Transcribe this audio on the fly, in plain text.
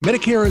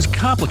Medicare is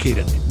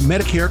complicated.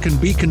 Medicare can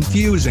be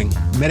confusing.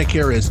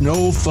 Medicare is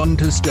no fun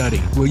to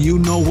study. Will you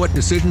know what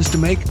decisions to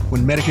make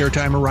when Medicare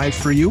time arrives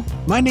for you?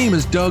 My name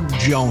is Doug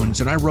Jones,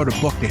 and I wrote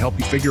a book to help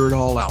you figure it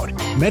all out.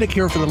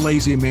 Medicare for the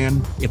Lazy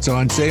Man. It's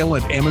on sale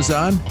at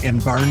Amazon and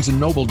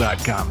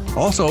BarnesandNoble.com.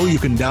 Also, you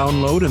can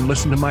download and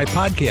listen to my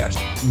podcast,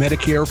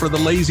 Medicare for the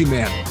Lazy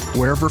Man,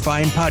 wherever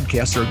fine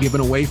podcasts are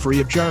given away free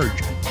of charge.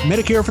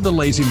 Medicare for the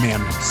Lazy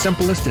Man,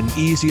 simplest and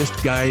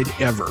easiest guide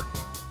ever.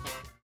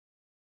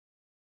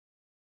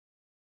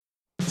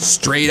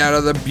 Straight out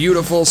of the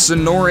beautiful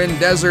Sonoran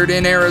Desert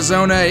in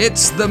Arizona,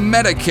 it's the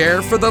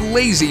Medicare for the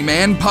Lazy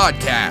Man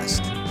podcast.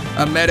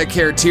 A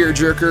Medicare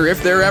tearjerker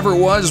if there ever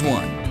was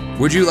one.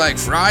 Would you like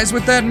fries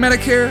with that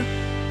Medicare?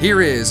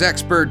 Here is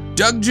expert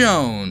Doug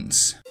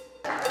Jones.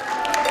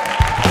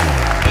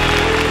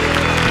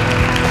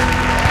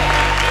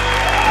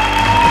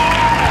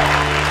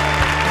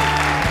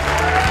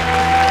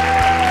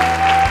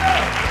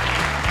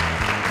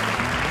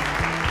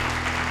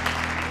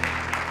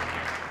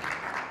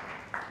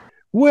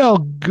 Well,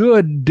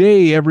 good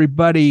day,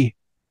 everybody.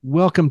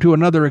 Welcome to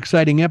another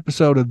exciting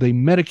episode of the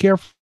Medicare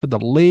for the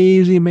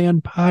Lazy Man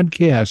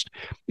podcast.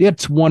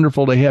 It's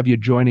wonderful to have you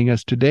joining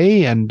us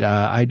today, and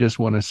I just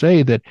want to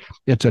say that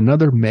it's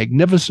another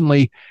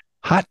magnificently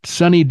hot,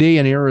 sunny day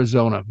in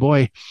Arizona.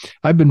 Boy,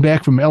 I've been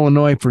back from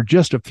Illinois for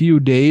just a few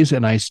days,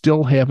 and I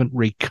still haven't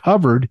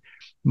recovered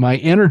my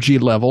energy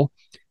level,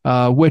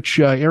 which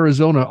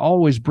Arizona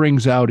always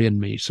brings out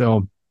in me.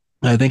 So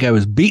I think I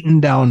was beaten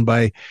down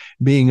by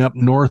being up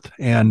north,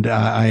 and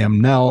I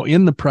am now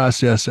in the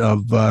process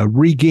of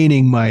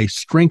regaining my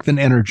strength and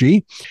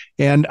energy.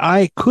 And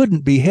I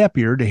couldn't be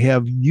happier to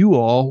have you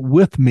all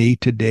with me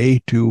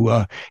today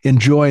to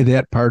enjoy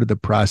that part of the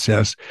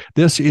process.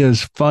 This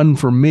is fun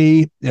for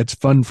me. It's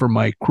fun for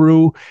my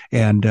crew,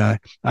 and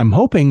I'm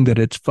hoping that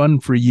it's fun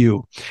for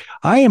you.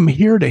 I am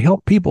here to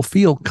help people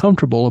feel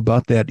comfortable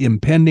about that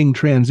impending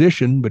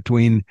transition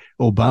between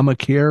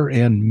Obamacare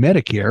and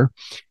Medicare.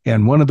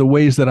 And one of the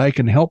ways that I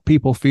can help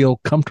people feel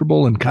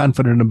comfortable and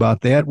confident about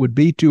that would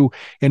be to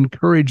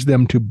encourage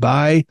them to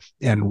buy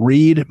and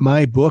read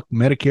my book,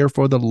 Medicare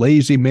for the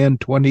Lazy Man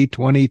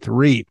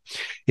 2023.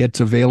 It's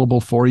available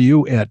for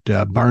you at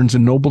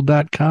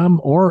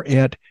BarnesandNoble.com or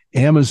at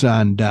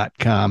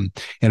Amazon.com.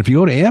 And if you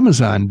go to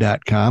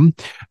Amazon.com,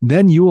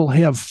 then you will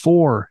have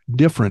 4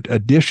 different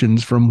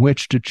editions from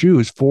which to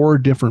choose, 4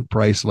 different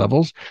price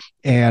levels,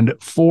 and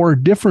 4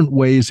 different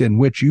ways in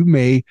which you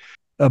may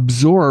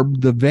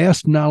absorb the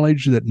vast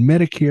knowledge that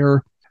Medicare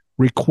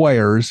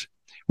requires,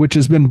 which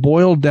has been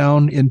boiled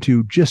down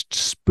into just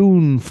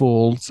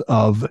spoonfuls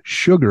of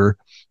sugar,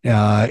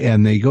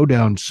 and they go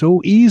down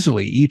so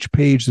easily. Each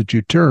page that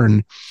you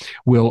turn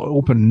will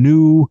open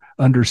new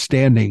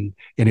understanding,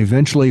 and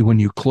eventually when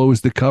you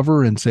close the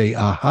cover and say,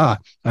 aha,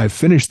 I've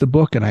finished the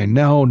book and I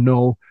now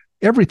know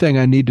everything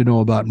I need to know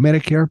about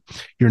Medicare,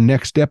 your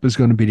next step is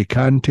going to be to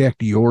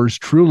contact yours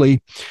truly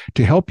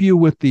to help you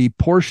with the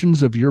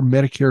portions of your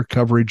Medicare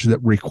coverage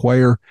that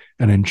require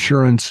an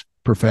insurance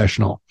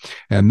professional.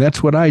 And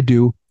that's what I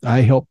do.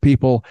 I help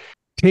people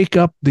take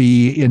up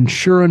the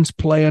insurance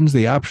plans,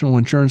 the optional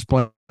insurance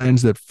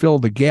plans that fill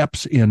the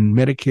gaps in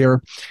Medicare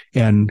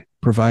and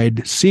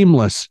provide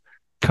seamless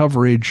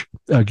coverage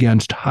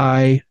against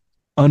high,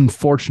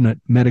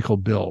 unfortunate medical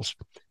bills.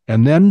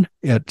 And then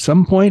at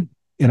some point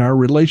in our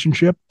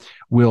relationship,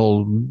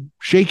 we'll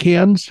shake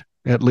hands,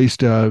 at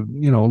least,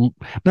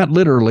 not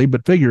literally,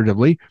 but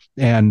figuratively,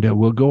 and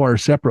we'll go our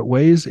separate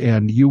ways,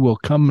 and you will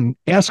come and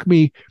ask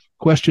me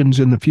questions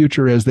in the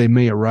future as they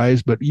may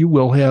arise, but you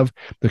will have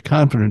the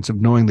confidence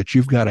of knowing that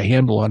you've got a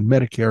handle on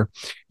Medicare.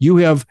 You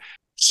have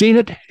seen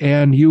it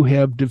and you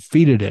have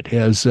defeated it.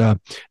 As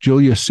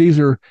Julius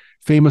Caesar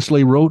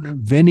famously wrote,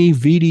 Veni,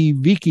 Vidi,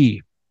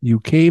 Vici. You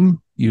came,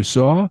 you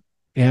saw,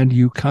 and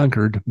you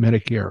conquered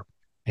Medicare.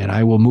 And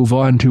I will move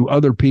on to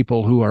other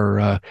people who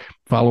are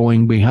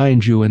following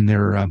behind you in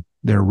their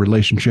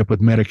relationship with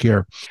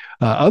Medicare.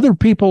 Other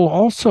people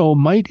also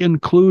might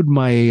include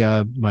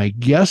my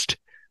guest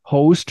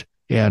host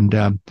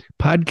and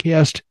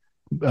podcast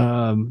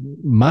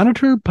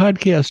monitor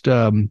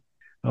podcast.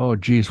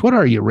 What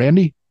are you,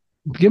 Randy?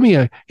 Give me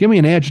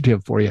an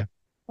adjective for you.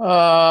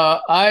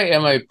 I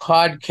am a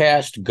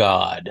podcast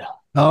god.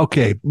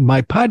 Okay,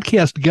 my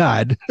podcast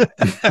god,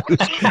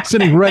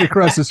 sitting right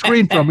across the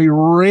screen from me,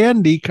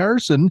 Randy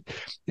Carson.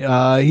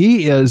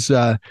 He is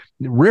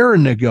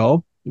raring to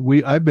go.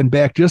 I've been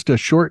back just a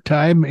short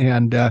time,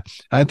 and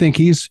I think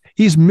he's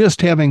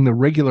missed having the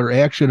regular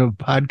action of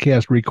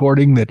podcast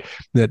recording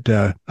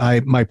that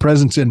my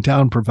presence in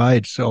town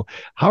provides. So,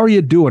 how are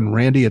you doing,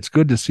 Randy? It's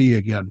good to see you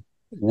again.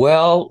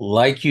 Well,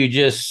 like you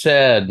just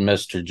said,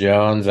 Mr.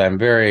 Jones, I'm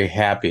very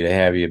happy to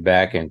have you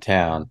back in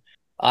town.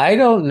 I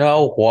don't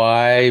know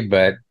why,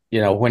 but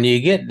when you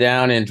get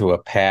down into a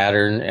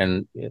pattern,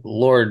 and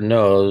Lord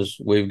knows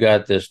we've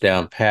got this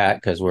down pat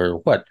because we're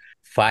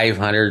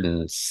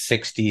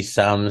 560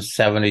 some,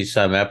 70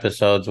 some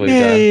episodes we've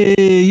done.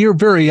 You're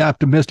very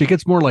optimistic.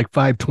 It's more like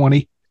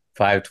 520.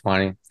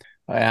 520.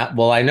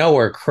 Well, I know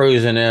we're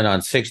cruising in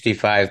on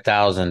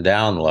 65,000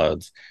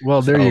 downloads.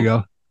 Well, there you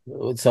go.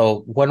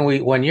 So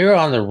when you're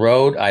on the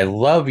road, I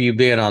love you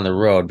being on the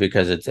road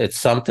because it's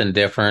something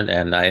different,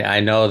 and I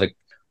know the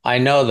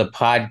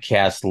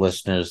podcast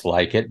listeners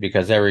like it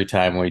because every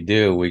time we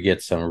do, we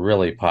get some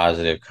really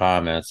positive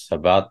comments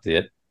about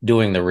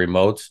doing the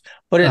remotes.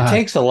 But it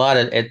takes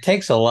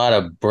a lot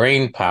of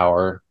brain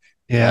power.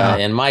 Yeah.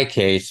 In my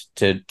case,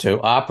 to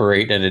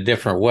operate in a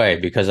different way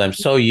because I'm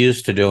so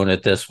used to doing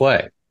it this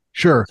way.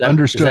 Sure.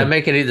 Understood.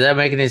 Does that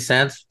make any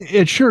sense?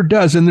 It sure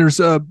does. And there's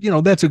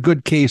that's a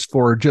good case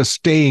for just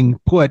staying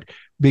put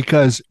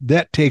because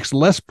that takes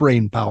less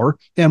brain power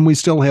and we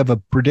still have a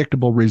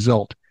predictable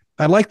result.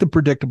 I like the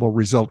predictable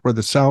result where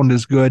the sound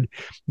is good.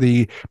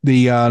 The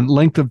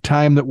length of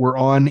time that we're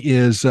on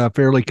is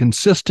fairly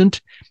consistent.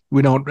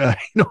 We don't, I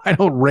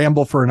don't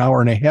ramble for an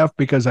hour and a half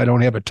because I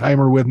don't have a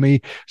timer with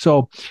me.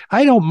 So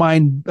I don't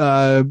mind,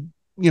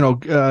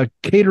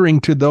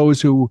 catering to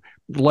those who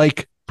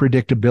like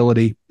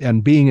predictability,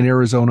 and being in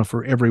Arizona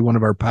for every one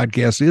of our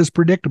podcasts is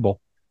predictable.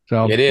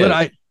 So it is.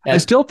 But I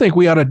still think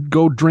we ought to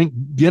go drink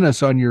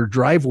Guinness on your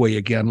driveway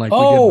again, like we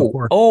did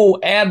before. Oh,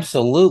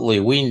 absolutely.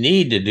 We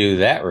need to do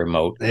that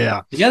remote.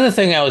 Yeah. The other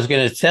thing I was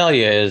going to tell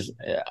you is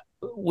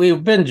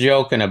we've been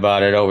joking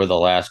about it over the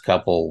last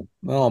probably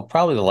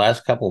the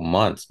last couple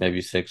months,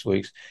 maybe 6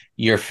 weeks.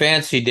 Your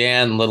Fancy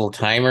Dan little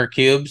timer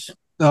cubes.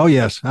 Oh,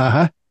 yes.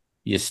 Uh-huh.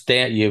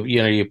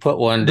 You put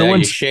one down,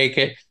 you shake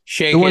it,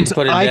 and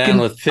put it down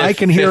with 15. I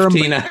can hear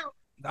them.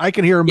 I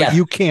can hear them, but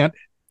you can't.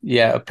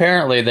 Yeah,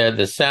 apparently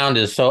the sound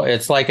is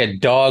it's like a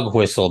dog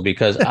whistle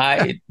because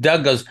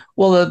Doug goes,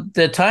 well,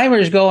 the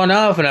timer's going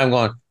off, and I'm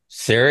going,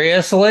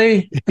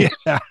 seriously?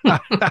 Yeah.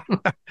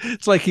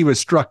 It's like he was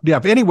struck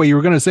deaf. Anyway, you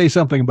were going to say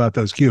something about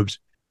those cubes.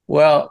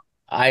 Well,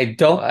 I'm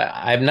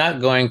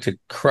not going to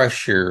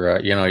crush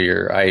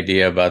your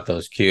idea about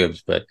those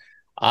cubes, but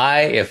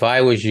if I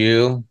was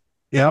you,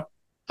 yep,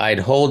 I'd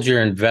hold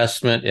your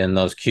investment in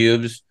those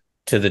cubes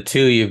to the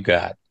 2 you've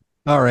got.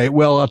 All right.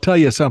 Well, I'll tell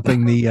you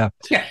something. The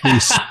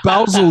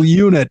spousal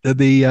unit,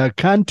 the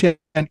content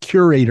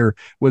curator,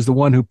 was the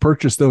one who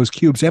purchased those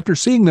cubes after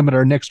seeing them at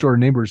our next door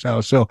neighbor's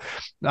house. So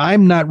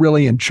I'm not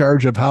really in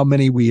charge of how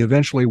many we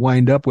eventually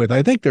wind up with.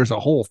 I think there's a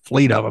whole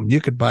fleet of them.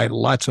 You could buy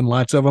lots and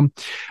lots of them,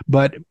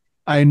 but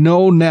I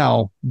know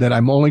now that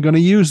I'm only going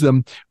to use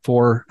them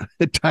for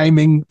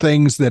timing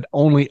things that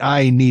only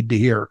I need to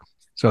hear.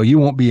 So you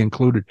won't be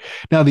included.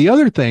 Now, the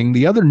other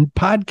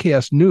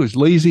podcast news,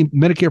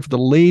 Medicare for the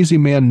Lazy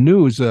Man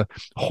news,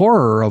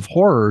 horror of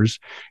horrors,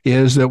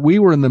 is that we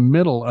were in the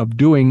middle of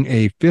doing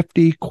a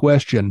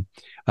 50-question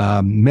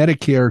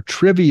Medicare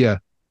trivia,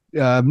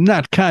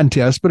 not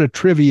contest, but a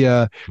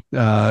trivia.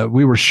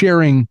 We were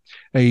sharing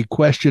a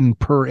question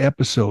per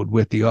episode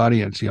with the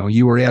audience.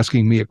 You were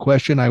asking me a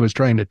question. I was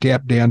trying to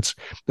tap dance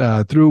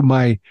through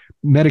my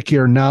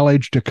Medicare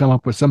knowledge to come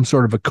up with some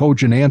sort of a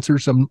cogent answer.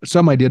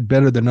 Some I did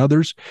better than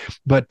others.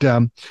 But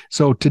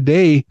so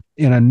today,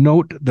 in a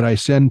note that I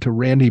send to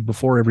Randy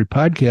before every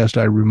podcast,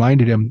 I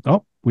reminded him,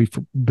 we've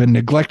been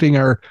neglecting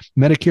our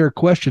Medicare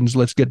questions.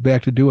 Let's get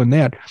back to doing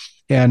that.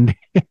 And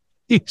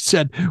he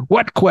said,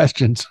 what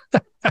questions?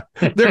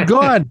 They're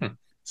gone.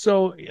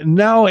 So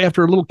now,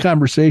 after a little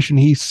conversation,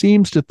 he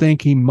seems to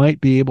think he might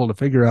be able to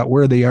figure out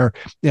where they are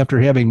after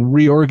having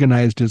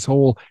reorganized his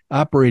whole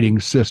operating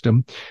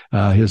system.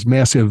 His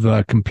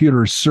massive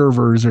computer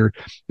servers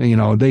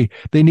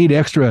they need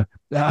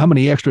how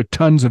many extra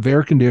tons of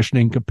air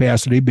conditioning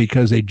capacity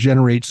because they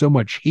generate so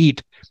much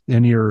heat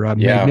in your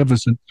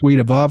magnificent suite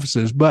of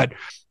offices. But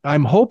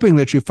I'm hoping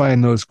that you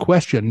find those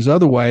questions.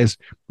 Otherwise,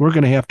 we're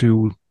going to have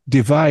to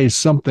devise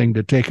something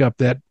to take up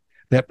that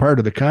part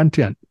of the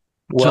content.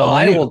 Well,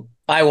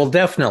 I will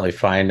definitely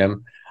find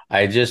them.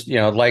 I just,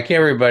 like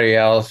everybody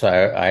else,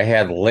 I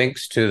had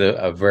links to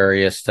the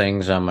various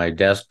things on my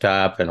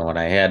desktop, and when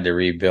I had to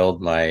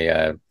rebuild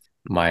my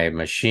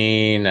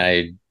machine,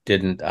 I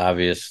didn't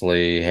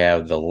obviously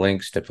have the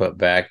links to put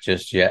back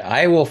just yet.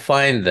 I will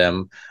find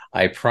them.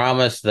 I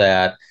promise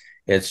that.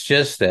 It's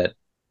just that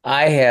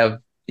I have,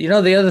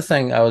 the other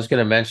thing I was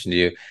going to mention to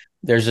you,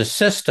 there's a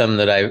system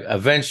that I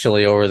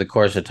eventually, over the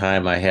course of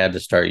time, I had to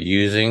start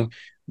using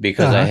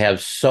because I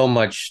have so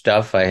much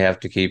stuff I have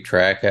to keep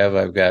track of.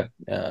 I've got,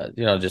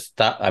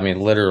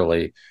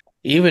 literally,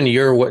 even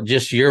your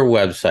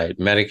website,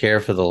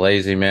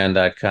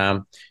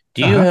 MedicareForTheLazyMan.com.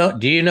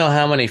 Do you know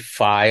how many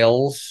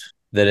files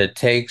that it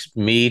takes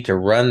me to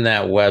run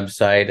that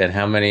website and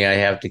how many I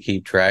have to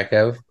keep track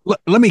of?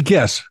 Let me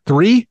guess.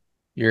 3?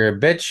 You're a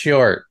bit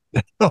short.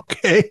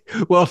 Okay.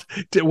 Well,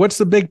 what's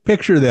the big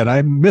picture then?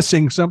 I'm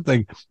missing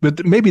something,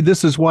 but maybe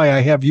this is why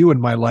I have you in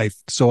my life,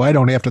 so I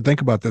don't have to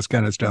think about this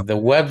kind of stuff. The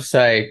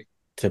website,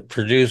 to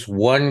produce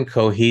one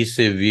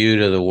cohesive view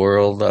to the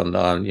world on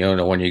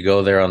when you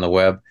go there on the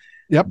web,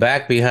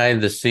 back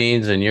behind the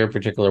scenes in your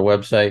particular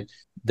website,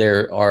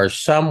 there are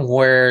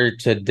somewhere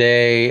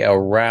today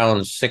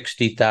around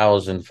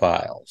 60,000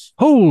 files.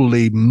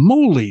 Holy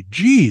moly,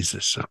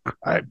 Jesus.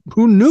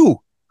 Who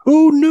knew?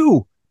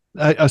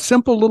 A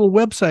simple little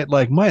website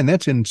like mine,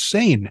 that's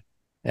insane.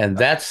 And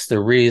that's the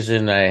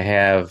reason I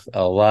have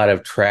a lot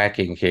of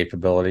tracking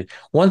capability.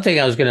 One thing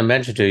I was going to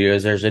mention to you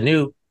is there's a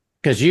new,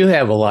 because you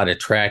have a lot of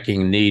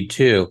tracking need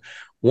too.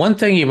 One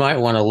thing you might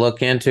want to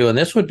look into, and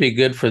this would be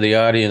good for the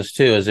audience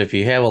too, is if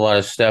you have a lot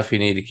of stuff you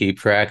need to keep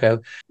track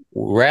of,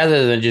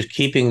 rather than just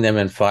keeping them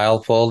in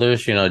file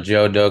folders,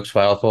 Joe Doak's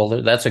file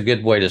folder, that's a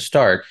good way to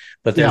start.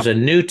 But there's a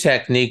new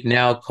technique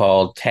now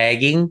called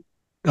tagging.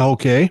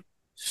 Okay.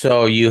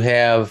 So you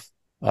have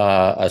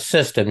a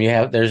system,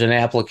 there's an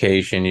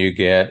application you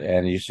get,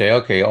 and you say,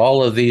 okay,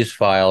 all of these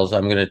files,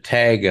 I'm going to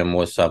tag them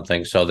with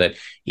something so that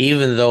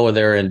even though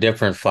they're in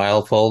different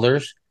file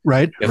folders,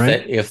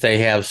 if they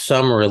have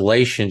some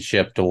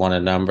relationship to one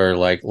another,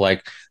 like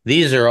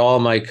these are all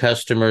my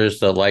customers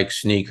that like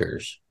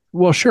sneakers.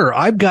 Well, sure.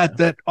 I've got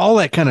all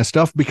that kind of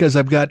stuff because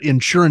I've got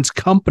insurance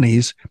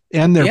companies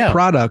and their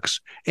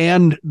products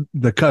and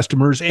the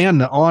customers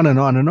and on and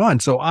on and on.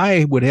 So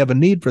I would have a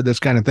need for this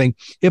kind of thing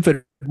if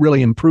it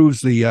really improves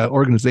the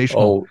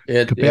organizational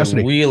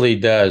capacity. It really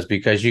does,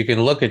 because you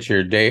can look at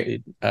your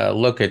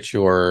look at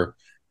your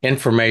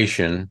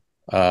information,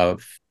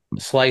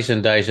 slice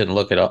and dice it and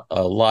look at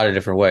a lot of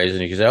different ways.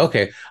 And you can say,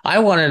 okay, I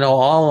want to know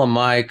all of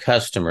my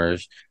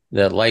customers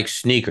that like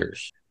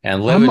sneakers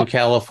and live in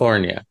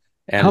California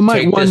and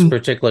take this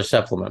particular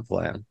supplement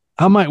plan.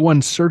 How might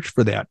one search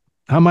for that?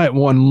 How might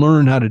one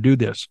learn how to do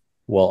this?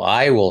 Well,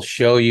 I will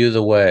show you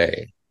the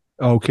way.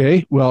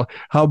 Okay. Well,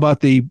 how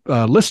about the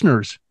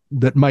listeners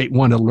that might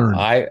want to learn?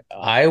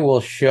 I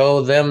will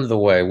show them the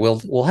way.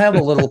 We'll have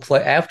a little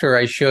play after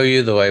I show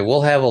you the way.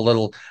 We'll have a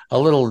little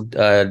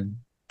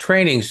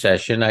training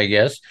session, I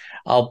guess.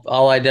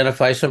 I'll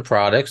identify some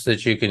products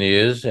that you can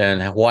use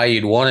and why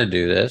you'd want to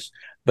do this.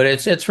 But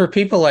it's for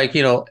people like,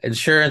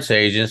 insurance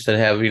agents that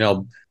have,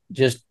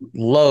 just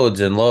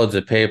loads and loads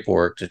of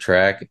paperwork to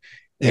track.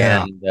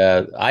 Yeah.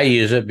 And I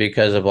use it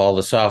because of all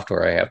the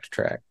software I have to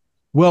track.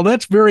 Well,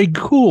 that's very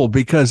cool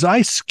because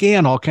I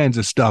scan all kinds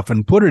of stuff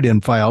and put it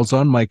in files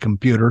on my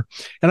computer.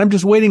 And I'm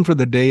just waiting for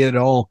the day it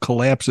all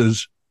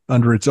collapses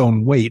under its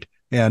own weight.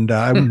 And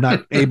I'm not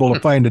able to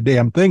find a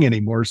damn thing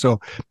anymore. So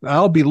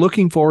I'll be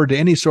looking forward to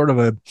any sort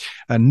of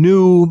a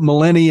new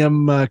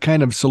millennium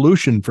kind of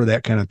solution for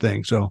that kind of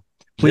thing. So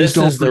please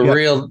don't forget.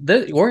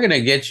 We're going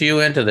to get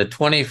you into the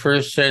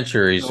 21st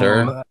century,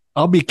 sir.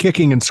 I'll be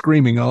kicking and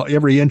screaming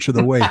every inch of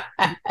the way.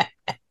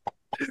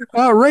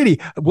 All righty.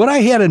 What I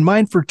had in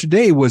mind for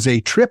today was a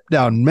trip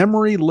down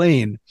memory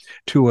lane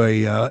to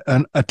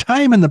a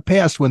time in the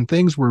past when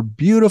things were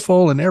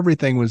beautiful and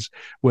everything was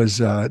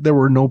there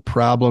were no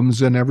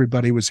problems and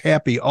everybody was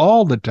happy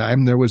all the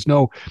time. There was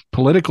no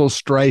political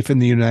strife in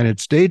the United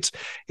States.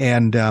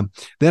 And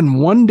then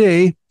one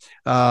day,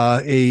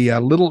 a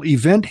little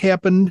event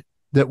happened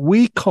that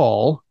we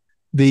call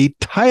the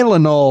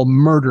Tylenol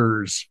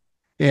murders.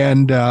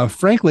 And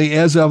frankly,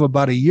 as of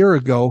about a year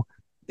ago,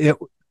 it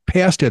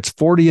passed its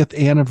 40th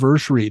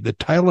anniversary. The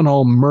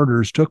Tylenol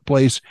murders took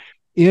place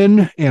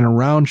in and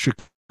around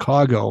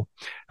Chicago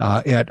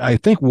at, I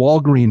think,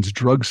 Walgreens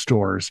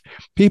drugstores.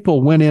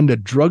 People went into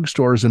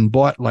drugstores and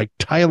bought like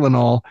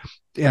Tylenol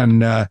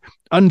and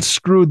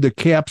unscrewed the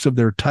caps of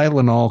their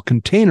Tylenol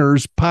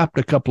containers, popped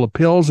a couple of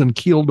pills, and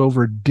keeled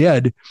over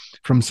dead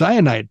from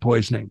cyanide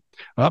poisoning.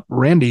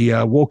 Randy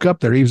woke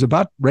up there. He was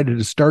about ready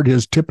to start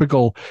his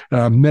typical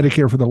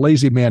Medicare for the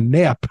Lazy Man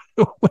nap.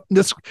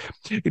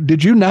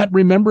 Did you not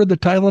remember the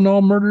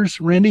Tylenol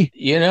murders, Randy?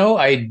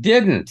 I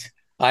didn't.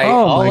 My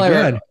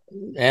God.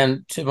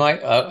 And to my,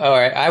 all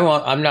right,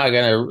 I'm not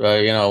going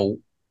to,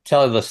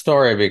 tell the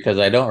story because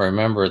I don't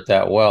remember it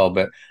that well,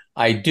 but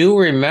I do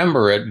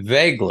remember it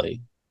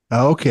vaguely.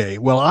 Okay.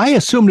 Well, I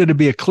assumed it to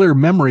be a clear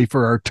memory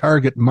for our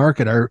target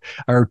market.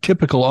 Our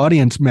typical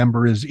audience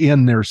member is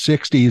in their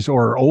 60s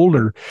or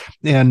older.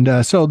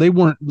 And so they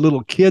weren't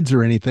little kids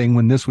or anything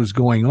when this was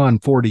going on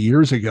 40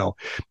 years ago.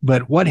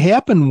 But what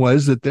happened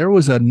was that there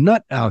was a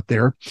nut out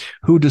there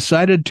who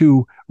decided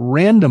to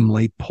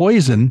randomly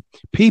poison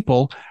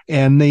people.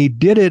 And they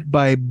did it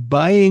by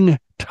buying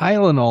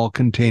Tylenol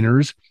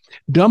containers,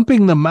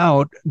 dumping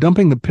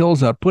the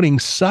pills out, putting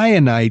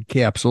cyanide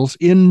capsules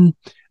in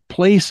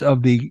place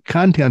of the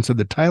contents of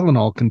the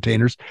Tylenol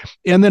containers,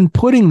 and then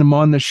putting them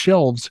on the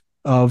shelves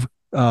of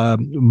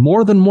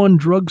more than one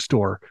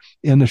drugstore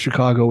in the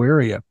Chicago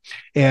area.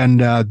 And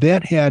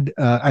that had,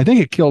 I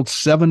think it killed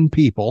 7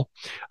 people.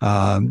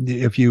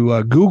 If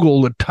you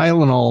Google the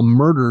Tylenol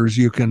murders,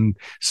 you can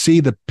see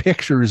the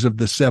pictures of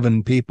the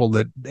 7 people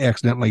that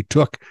accidentally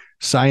took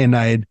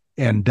cyanide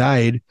and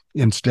died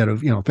instead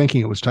of,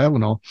 thinking it was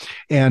Tylenol.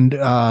 And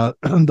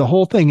the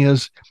whole thing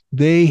is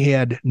they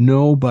had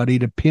nobody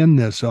to pin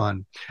this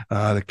on.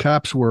 The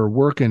cops were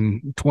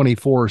working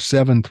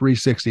 24/7,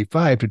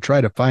 365 to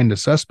try to find a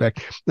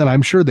suspect. And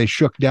I'm sure they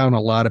shook down a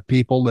lot of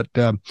people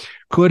that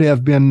could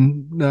have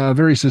been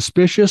very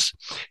suspicious.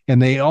 And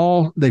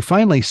they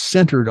finally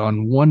centered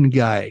on one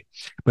guy,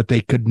 but they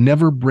could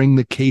never bring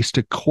the case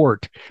to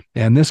court.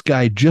 And this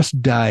guy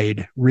just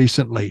died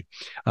recently.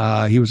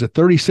 He was a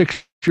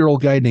 36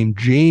 76-year-old guy named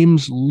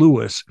James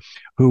Lewis,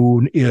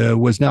 who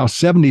was now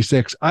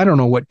 76. I don't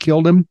know what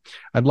killed him.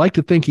 I'd like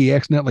to think he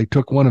accidentally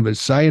took one of his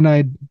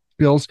cyanide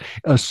pills,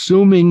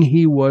 assuming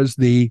he was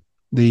the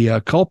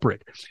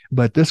culprit.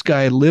 But this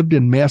guy lived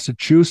in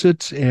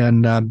Massachusetts,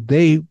 and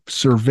they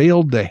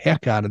surveilled the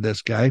heck out of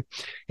this guy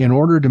in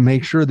order to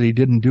make sure that he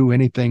didn't do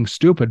anything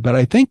stupid. But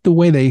I think the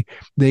way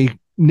they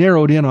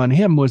narrowed in on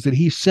him was that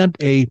he sent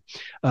a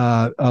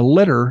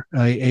letter,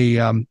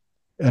 an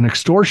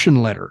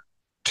extortion letter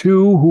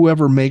to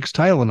whoever makes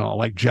Tylenol,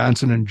 like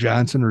Johnson &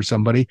 Johnson or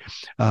somebody,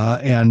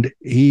 and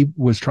he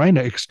was trying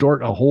to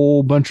extort a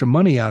whole bunch of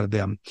money out of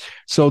them.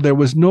 So there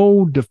was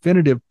no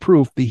definitive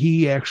proof that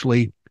he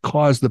actually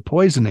caused the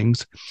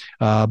poisonings,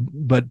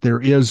 but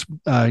there is,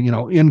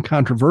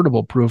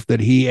 incontrovertible proof that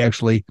he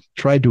actually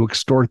tried to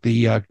extort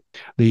the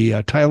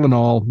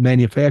Tylenol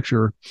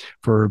manufacturer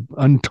for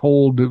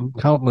untold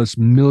countless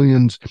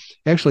millions.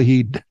 Actually,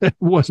 he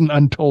wasn't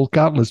untold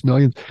countless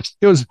millions.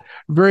 It was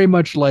very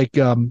much like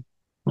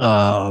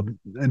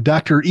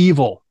Dr.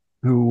 Evil,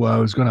 who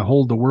was going to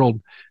hold the world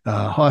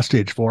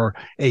hostage for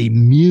 $1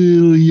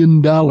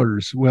 million.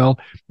 Well,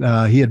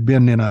 he had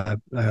been in a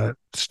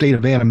state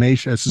of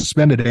animation, a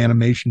suspended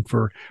animation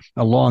for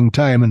a long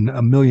time, and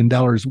 $1 million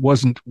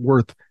wasn't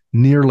worth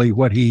nearly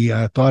what he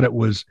thought it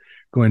was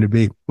going to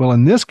be. Well,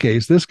 in this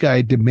case, this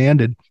guy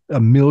demanded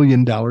 $1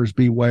 million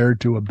be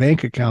wired to a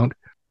bank account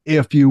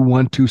if you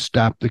want to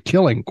stop the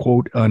killing,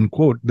 quote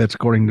unquote. That's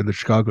according to the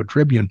Chicago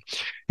Tribune.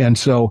 And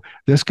so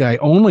this guy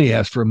only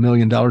asked for $1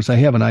 million. I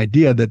have an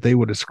idea that they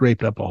would have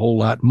scraped up a whole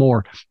lot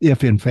more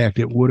if, in fact,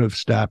 it would have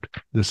stopped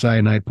the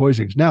cyanide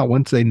poisonings. Now,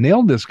 once they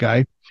nailed this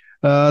guy,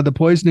 the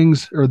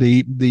poisonings or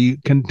the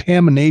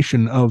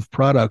contamination of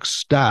products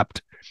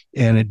stopped,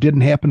 and it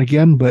didn't happen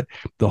again. But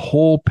the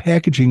whole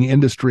packaging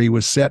industry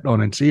was set on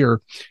its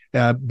ear.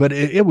 But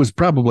it was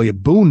probably a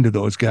boon to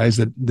those guys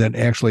that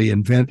actually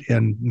invent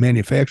and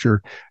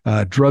manufacture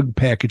drug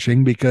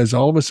packaging, because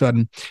all of a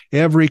sudden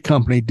every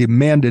company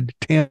demanded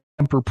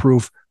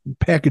tamper-proof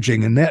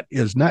packaging, and that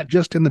is not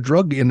just in the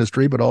drug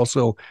industry, but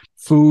also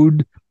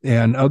food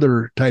and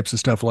other types of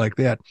stuff like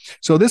that.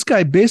 So this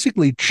guy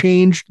basically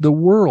changed the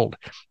world.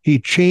 He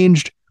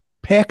changed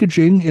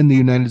packaging in the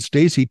United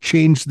States. He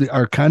changed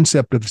our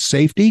concept of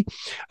safety,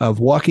 of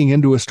walking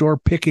into a store,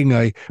 picking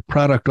a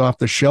product off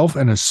the shelf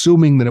and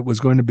assuming that it was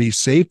going to be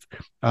safe.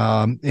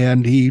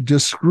 And he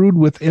just screwed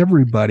with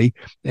everybody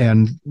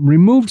and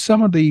removed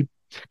some of the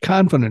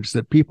confidence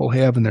that people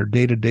have in their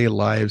day-to-day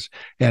lives.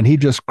 And he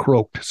just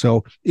croaked.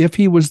 So if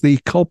he was the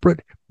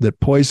culprit that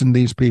poisoned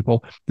these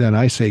people, then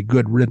I say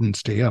good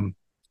riddance to him.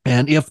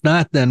 And if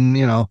not, then,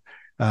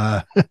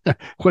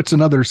 what's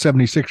another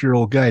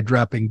 76-year-old guy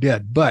dropping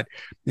dead? But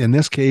in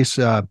this case,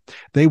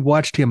 they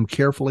watched him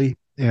carefully,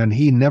 and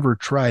he never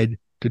tried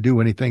to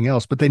do anything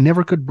else, but they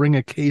never could bring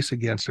a case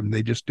against him.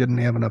 They just didn't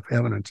have enough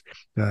evidence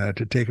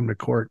to take him to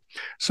court.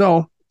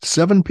 So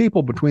 7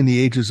 people between the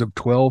ages of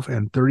 12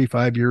 and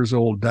 35 years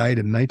old died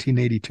in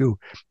 1982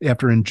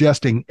 after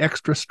ingesting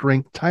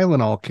extra-strength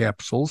Tylenol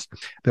capsules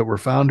that were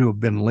found to have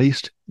been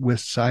laced with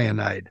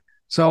cyanide.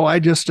 So I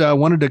just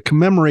wanted to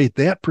commemorate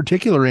that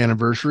particular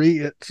anniversary.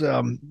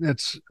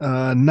 It's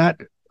not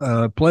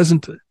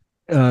pleasant.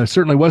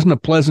 Certainly wasn't a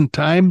pleasant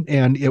time,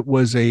 and it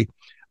was an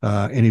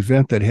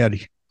event that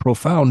had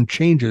profound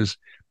changes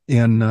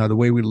in the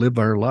way we live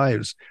our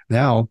lives.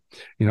 Now,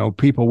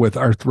 people with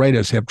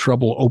arthritis have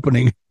trouble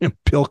opening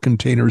pill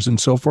containers and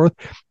so forth,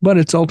 but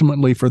it's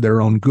ultimately for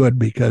their own good,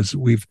 because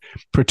we've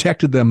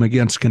protected them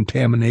against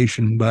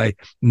contamination by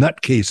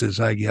nutcases,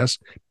 I guess,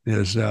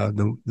 is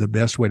the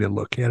best way to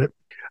look at it.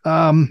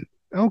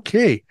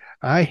 Okay,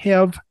 I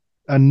have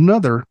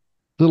another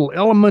little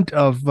element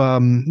of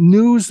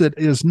news that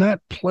is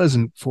not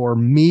pleasant for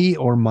me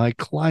or my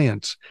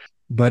clients,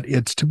 but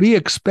it's to be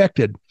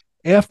expected.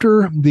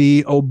 After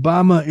the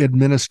Obama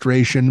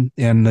administration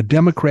and the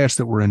Democrats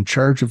that were in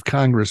charge of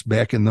Congress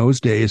back in those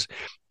days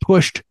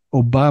pushed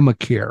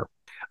Obamacare,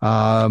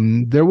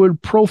 there were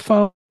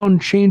profound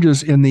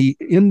changes in the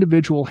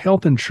individual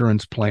health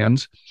insurance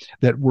plans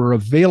that were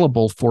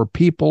available for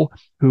people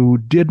who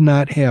did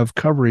not have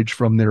coverage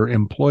from their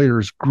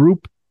employer's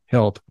group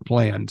health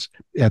plans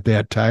at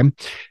that time.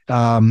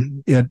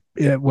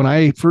 When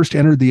I first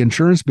entered the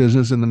insurance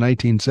business in the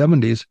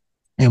 1970s,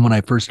 and when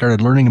I first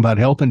started learning about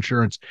health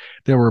insurance,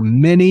 there were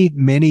many,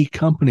 many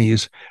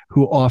companies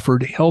who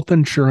offered health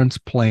insurance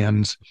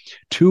plans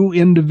to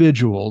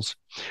individuals.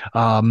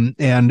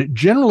 And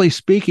generally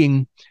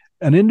speaking,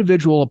 an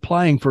individual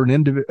applying for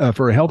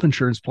a health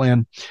insurance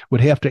plan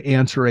would have to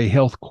answer a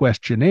health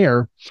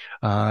questionnaire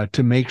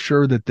to make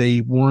sure that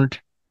they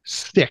weren't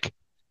sick.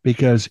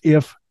 Because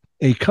if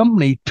a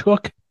company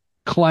took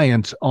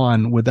clients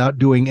on without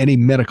doing any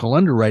medical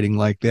underwriting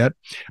like that,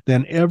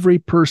 then every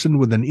person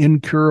with an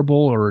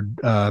incurable or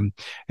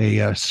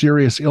a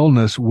serious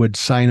illness would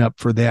sign up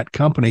for that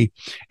company,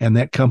 and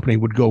that company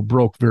would go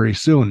broke very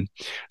soon.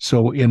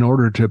 So in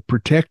order to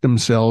protect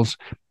themselves,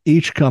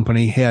 each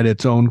company had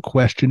its own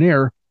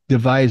questionnaire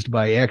devised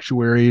by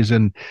actuaries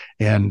and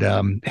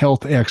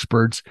health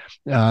experts.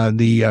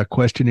 The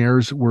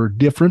questionnaires were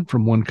different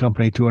from one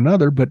company to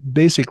another, but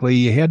basically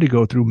you had to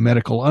go through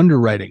medical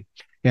underwriting.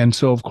 And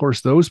so, of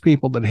course, those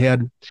people that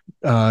had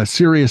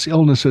serious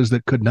illnesses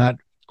that could not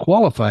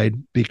qualified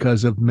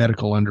because of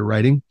medical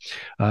underwriting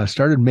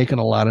started making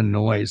a lot of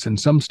noise. And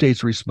some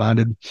states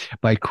responded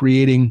by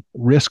creating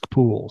risk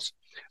pools.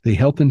 The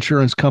health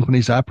insurance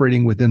companies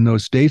operating within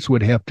those states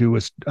would have to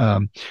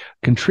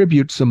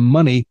contribute some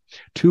money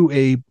to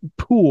a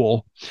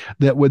pool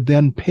that would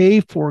then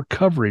pay for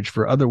coverage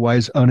for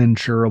otherwise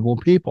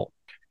uninsurable people.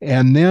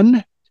 And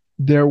then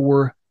there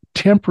were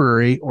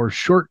temporary or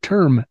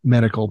short-term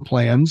medical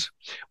plans,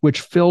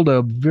 which filled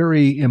a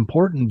very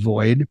important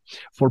void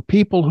for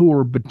people who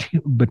were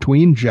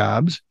between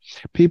jobs,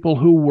 people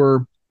who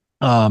were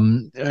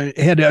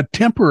had a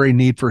temporary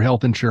need for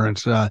health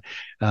insurance.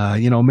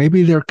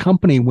 Maybe their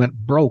company went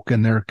broke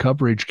and their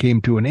coverage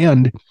came to an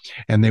end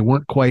and they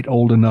weren't quite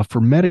old enough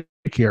for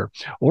Medicare.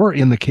 Or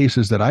in the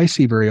cases that I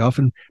see very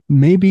often,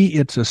 maybe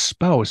it's a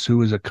spouse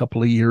who is a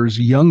couple of years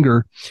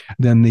younger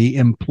than the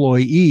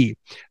employee.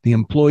 The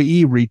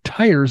employee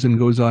retires and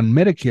goes on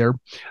Medicare.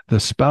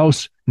 The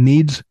spouse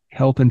needs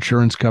health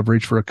insurance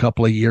coverage for a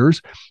couple of years.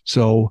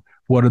 So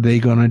what are they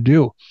going to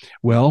do?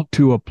 Well,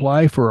 to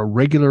apply for a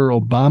regular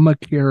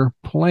Obamacare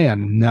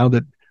plan, now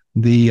that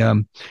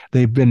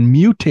they've been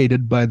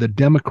mutated by the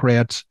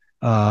Democrats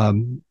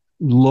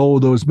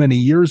those many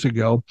years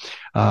ago,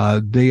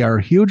 they are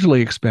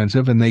hugely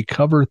expensive and they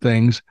cover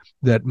things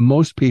that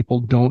most people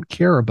don't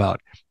care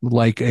about.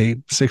 Like a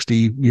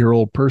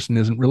 60-year-old person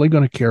isn't really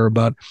going to care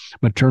about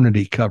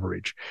maternity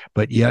coverage,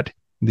 but yet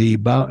the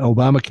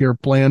Obamacare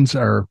plans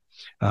are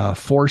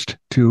forced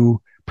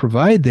to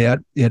provide that.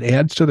 It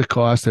adds to the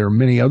cost. There are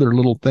many other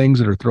little things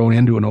that are thrown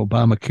into an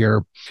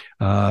Obamacare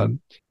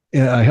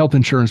health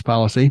insurance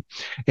policy.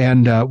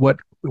 And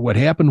what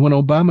happened when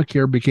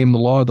Obamacare became the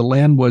law of the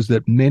land was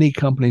that many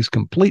companies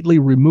completely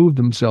removed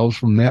themselves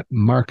from that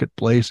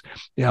marketplace,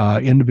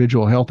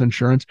 individual health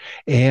insurance.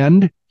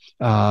 And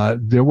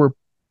there were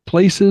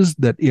places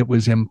that it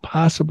was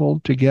impossible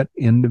to get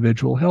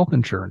individual health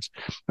insurance.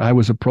 I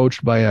was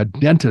approached by a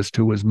dentist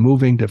who was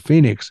moving to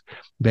Phoenix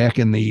back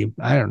in the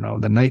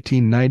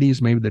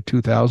 1990s, maybe the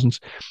 2000s.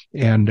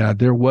 And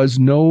there was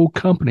no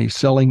company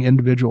selling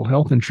individual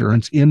health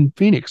insurance in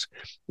Phoenix.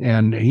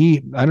 And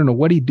I don't know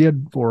what he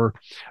did for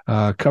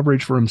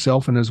coverage for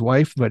himself and his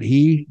wife, but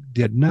he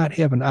did not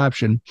have an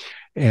option.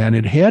 And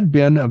it had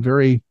been a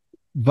very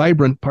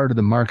vibrant part of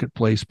the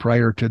marketplace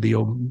prior to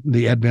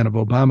the advent of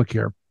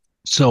Obamacare.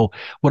 So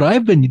what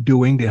I've been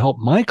doing to help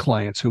my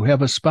clients who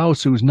have a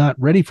spouse who's not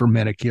ready for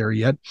Medicare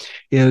yet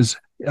is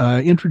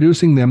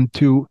introducing them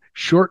to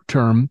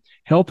short-term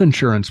health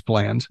insurance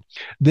plans.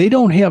 They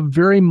don't have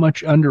very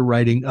much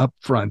underwriting up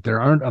front.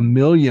 There aren't a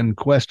million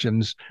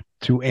questions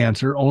to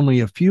answer, only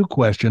a few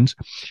questions.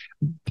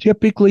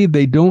 Typically,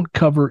 they don't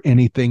cover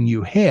anything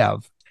you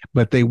have,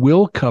 but they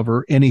will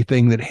cover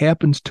anything that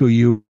happens to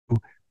you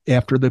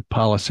after the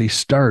policy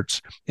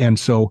starts. And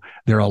so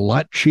they're a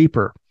lot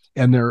cheaper.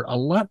 And they're a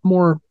lot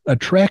more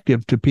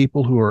attractive to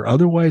people who are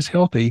otherwise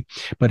healthy,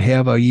 but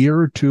have a year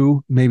or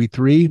two, maybe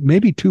 3,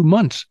 maybe 2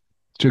 months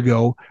to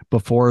go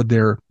before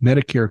their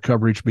Medicare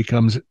coverage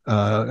becomes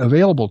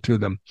available to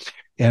them.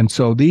 And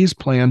so these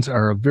plans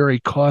are a very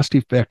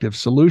cost-effective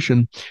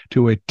solution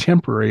to a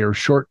temporary or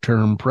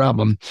short-term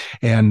problem.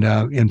 And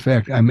in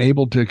fact, I'm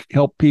able to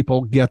help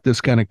people get this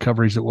kind of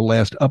coverage that will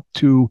last up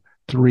to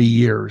 3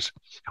 years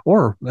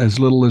or as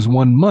little as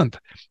 1 month.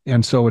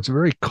 And so it's a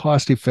very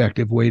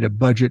cost-effective way to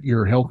budget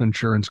your health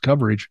insurance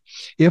coverage.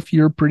 If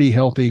you're pretty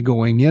healthy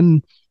going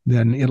in,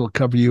 then it'll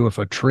cover you if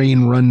a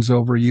train runs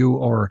over you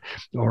or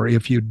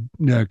if you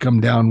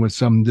come down with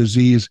some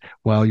disease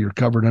while you're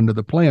covered under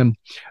the plan,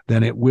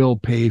 then it will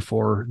pay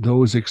for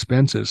those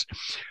expenses.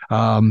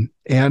 And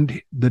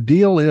the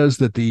deal is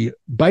that the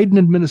Biden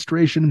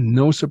administration,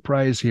 no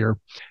surprise here,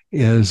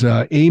 is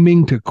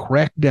aiming to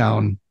crack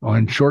down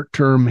on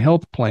short-term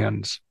health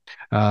plans.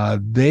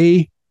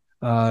 They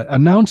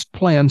announced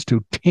plans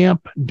to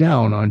tamp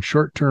down on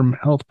short-term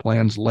health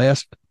plans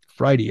last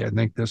Friday, I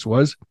think this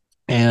was.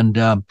 And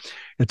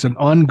it's an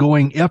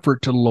ongoing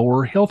effort to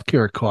lower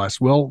healthcare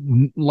costs. Well,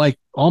 like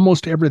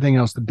almost everything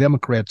else the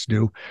Democrats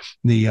do,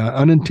 the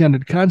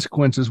unintended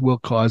consequences will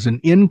cause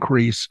an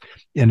increase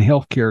in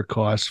healthcare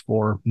costs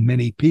for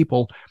many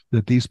people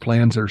that these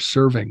plans are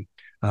serving.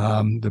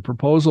 The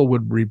proposal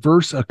would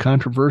reverse a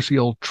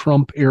controversial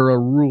Trump-era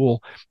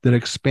rule that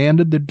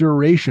expanded the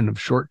duration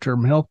of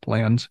short-term health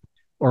plans,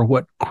 or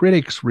what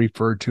critics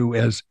refer to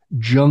as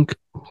junk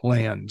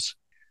plans.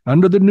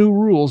 Under the new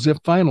rules,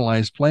 if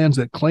finalized, plans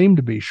that claim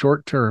to be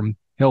short-term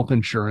health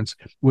insurance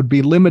would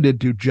be limited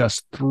to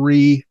just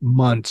 3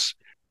 months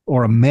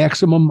or a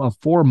maximum of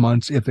 4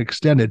 months if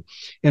extended,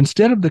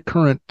 instead of the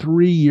current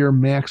 3-year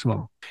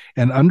maximum.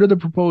 And under the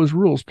proposed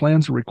rules,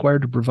 plans are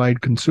required to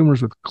provide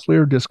consumers with a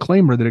clear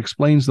disclaimer that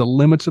explains the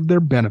limits of their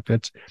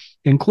benefits,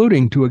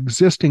 including to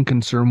existing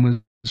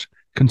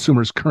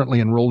consumers currently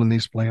enrolled in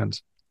these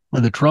plans.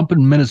 The Trump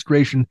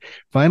administration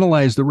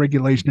finalized the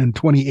regulation in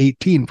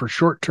 2018 for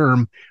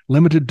short-term,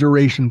 limited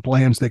duration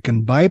plans that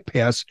can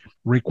bypass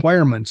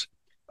requirements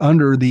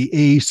under the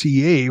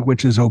ACA,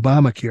 which is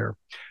Obamacare,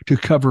 to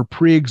cover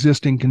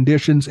pre-existing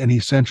conditions and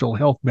essential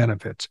health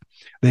benefits.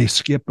 They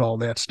skipped all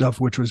that stuff,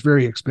 which was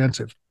very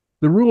expensive.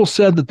 The rule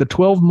said that the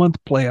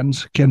 12-month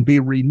plans can be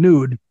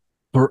renewed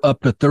for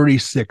up to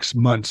 36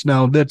 months.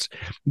 Now,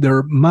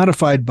 they're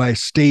modified by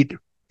state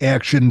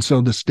action,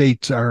 so the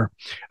states are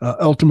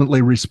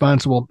ultimately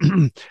responsible.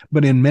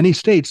 But in many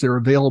states, they're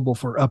available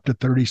for up to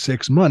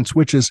 36 months,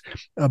 which is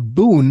a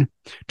boon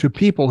to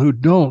people who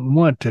don't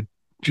want to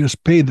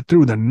just pay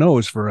through the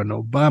nose for an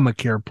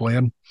Obamacare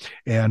plan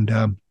and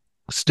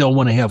still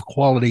want to have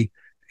quality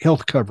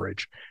health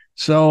coverage.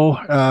 So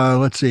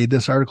let's see.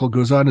 This article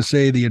goes on to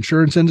say the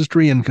insurance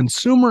industry and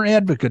consumer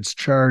advocates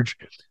charge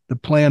the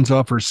plans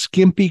offer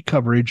skimpy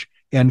coverage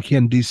and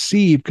can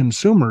deceive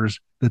consumers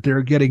that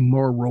they're getting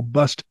more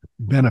robust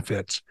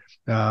benefits.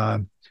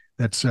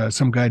 That's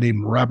some guy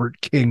named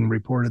Robert King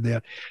reported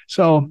that.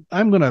 So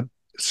I'm going to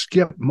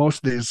skip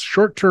most of these.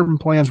 Short-term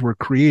plans were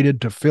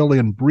created to fill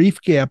in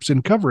brief gaps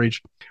in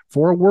coverage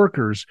for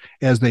workers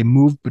as they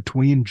move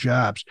between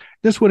jobs.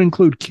 This would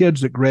include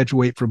kids that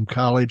graduate from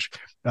college.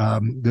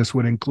 This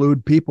would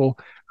include people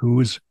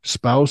whose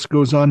spouse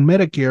goes on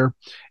Medicare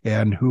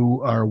and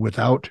who are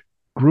without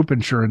group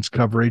insurance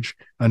coverage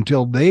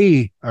until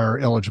they are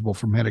eligible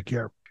for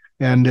Medicare.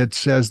 And it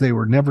says they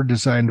were never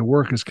designed to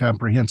work as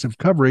comprehensive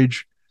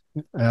coverage.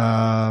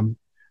 And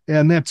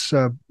that's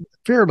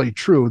fairly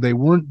true. They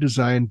weren't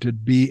designed to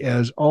be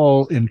as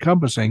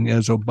all-encompassing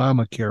as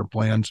Obamacare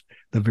plans,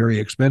 the very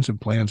expensive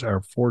plans,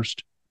 are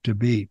forced to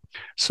be.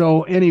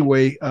 So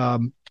anyway,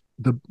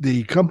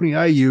 the company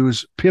I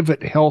use,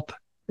 Pivot Health,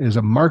 is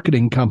a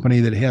marketing company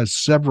that has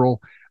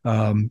several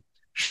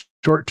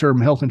short-term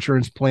health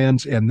insurance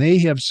plans, and they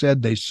have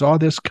said they saw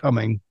this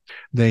coming.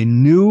 They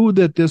knew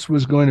that this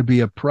was going to be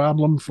a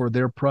problem for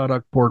their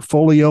product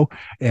portfolio,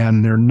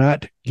 and they're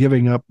not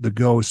giving up the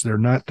ghost. They're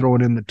not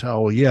throwing in the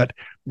towel yet.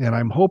 And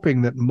I'm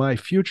hoping that my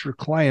future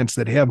clients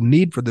that have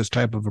need for this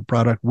type of a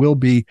product will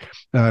be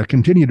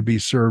continue to be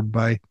served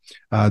by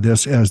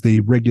this as the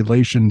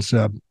regulations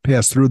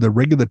pass through the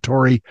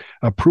regulatory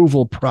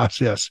approval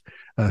process,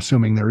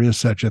 assuming there is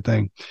such a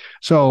thing.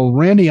 So,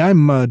 Randy,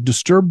 I'm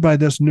disturbed by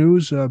this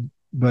news,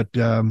 but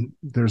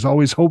there's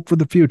always hope for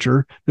the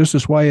future. This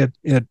is why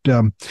it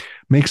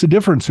makes a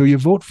difference who you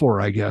vote for,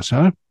 I guess,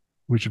 huh?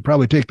 We should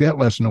probably take that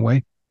lesson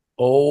away.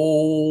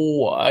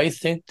 Oh, I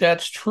think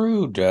that's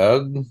true,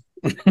 Doug.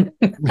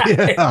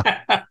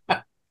 Yeah.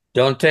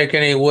 Don't take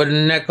any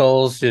wooden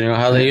nickels. You know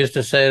how they used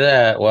to say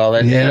that. Well,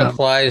 that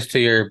applies to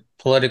your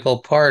political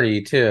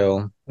party,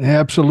 too.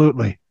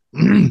 Absolutely.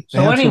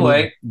 So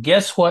anyway,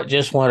 guess what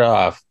just went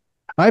off?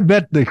 I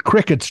bet the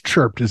crickets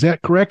chirped. Is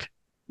that correct?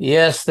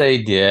 Yes, they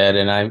did.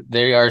 And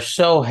they are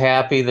so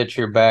happy that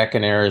you're back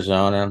in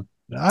Arizona.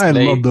 I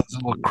love those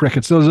little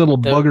crickets. Those little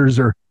buggers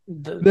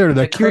they're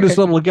the cutest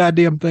little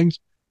goddamn things.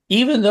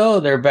 Even though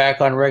they're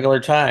back on regular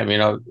time. You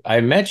know,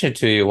 I mentioned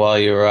to you while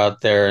you were out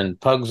there in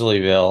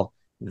Pugsleyville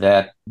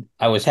that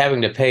I was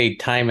having to pay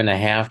time and a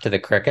half to the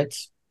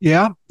crickets.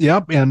 Yeah,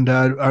 yep. And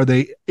are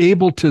they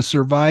able to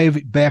survive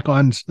back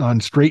on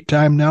straight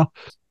time now?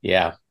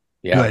 Yeah.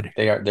 Good.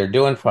 They're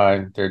doing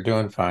fine. They're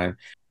doing fine.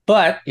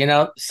 But, you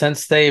know,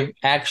 since they've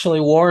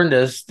actually warned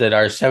us that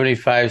our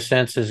 75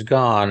 cents is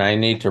gone, I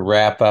need to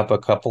wrap up a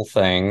couple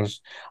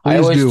things. I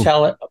always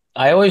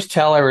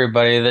tell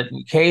everybody that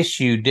in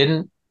case you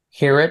didn't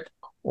hear it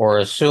or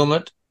assume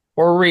it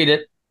or read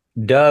it,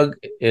 Doug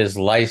is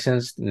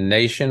licensed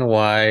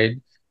nationwide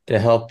to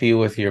help you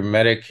with your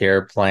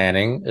Medicare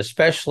planning,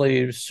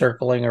 especially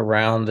circling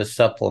around the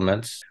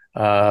supplements.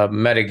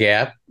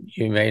 Medigap,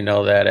 you may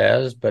know that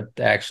as, but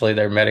actually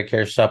they're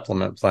Medicare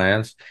supplement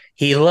plans.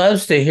 He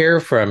loves to hear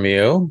from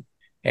you,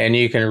 and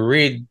you can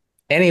read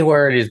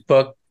anywhere in his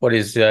book what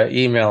his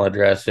email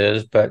address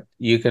is, but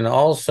you can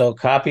also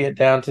copy it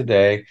down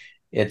today.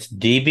 It's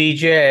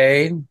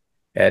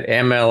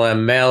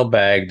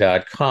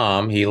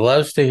dbj@mlmmailbag.com. He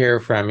loves to hear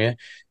from you.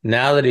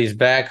 Now that he's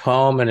back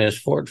home in his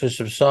fortress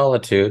of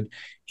solitude,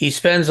 he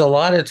spends a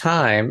lot of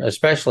time,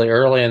 especially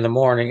early in the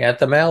morning, at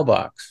the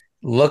mailbox,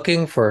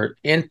 looking for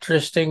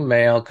interesting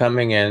mail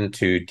coming in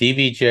to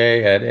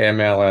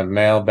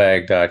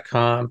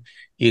dbj@mlmmailbag.com.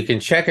 You can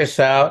check us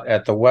out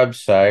at the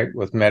website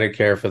with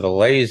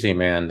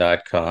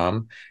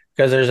MedicareForTheLazyMan.com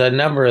because there's a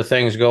number of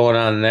things going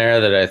on there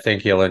that I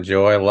think you'll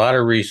enjoy. A lot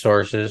of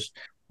resources,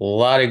 a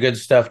lot of good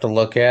stuff to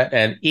look at,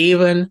 and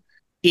even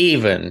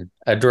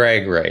a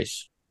drag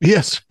race.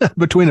 Yes,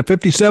 between a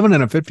 57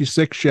 and a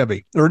 56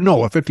 Chevy. Or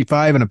no, a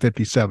 55 and a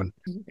 57.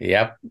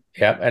 Yep.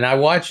 And I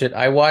watch it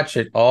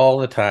all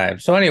the time.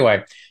 So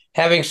anyway,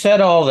 having said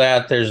all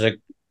that, there's a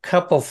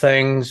couple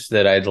things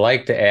that I'd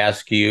like to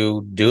ask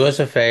you. Do us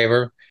a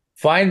favor.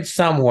 Find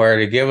somewhere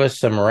to give us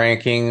some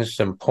rankings,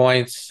 some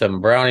points,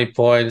 some brownie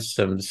points,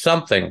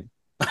 something.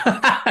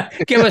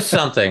 Give us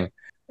something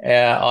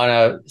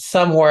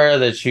somewhere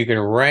that you can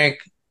rank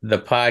the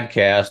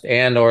podcast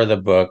and or the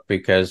book,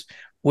 because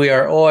we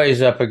are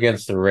always up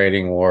against the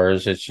rating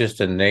wars. It's just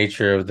a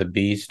nature of the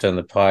beast in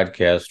the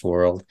podcast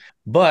world.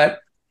 But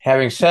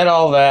having said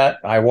all that,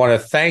 I want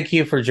to thank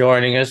you for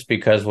joining us,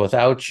 because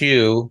without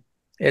you,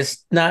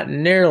 it's not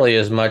nearly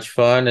as much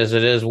fun as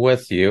it is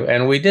with you.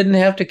 And we didn't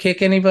have to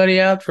kick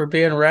anybody out for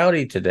being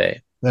rowdy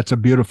today. That's a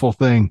beautiful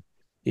thing.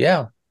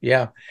 Yeah.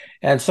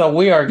 And so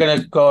we are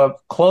going to go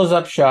close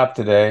up shop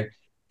today,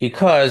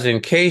 because in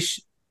case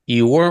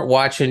you weren't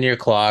watching your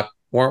clock,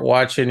 weren't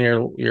watching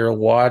your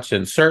watch,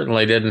 and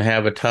certainly didn't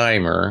have a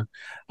timer,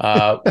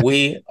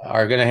 we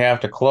are going to have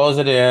to close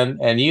it in.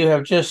 And you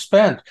have just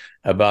spent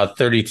about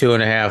 32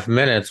 and a half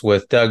minutes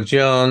with Doug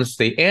Jones,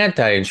 the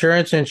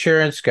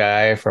insurance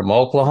guy from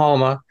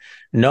Oklahoma.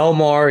 No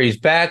more. He's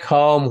back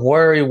home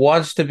where he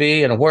wants to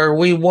be and where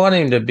we want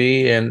him to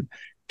be, in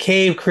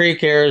Cave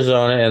Creek,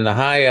 Arizona, in the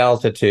high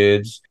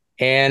altitudes,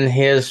 and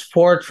his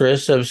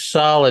fortress of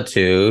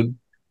solitude,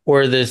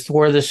 where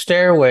the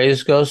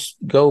stairways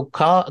go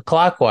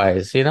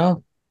clockwise,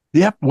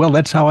 Yep. Well,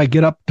 that's how I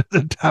get up to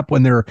the top,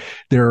 when they're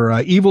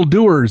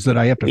evildoers that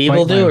I have to fight.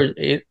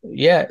 Evildoers.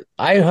 Yeah.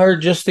 I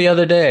heard just the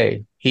other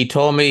day, he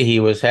told me he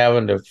was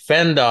having to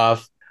fend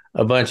off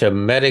a bunch of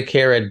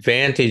Medicare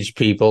Advantage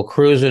people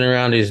cruising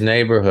around his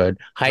neighborhood,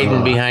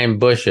 hiding behind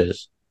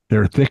bushes.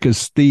 They're thick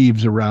as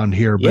thieves around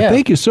here. But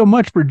Thank you so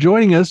much for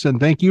joining us. And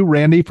thank you,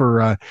 Randy,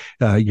 for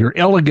your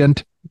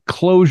elegant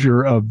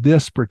closure of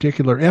this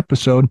particular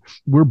episode.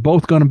 We're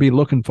both going to be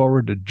looking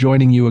forward to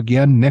joining you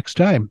again next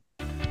time.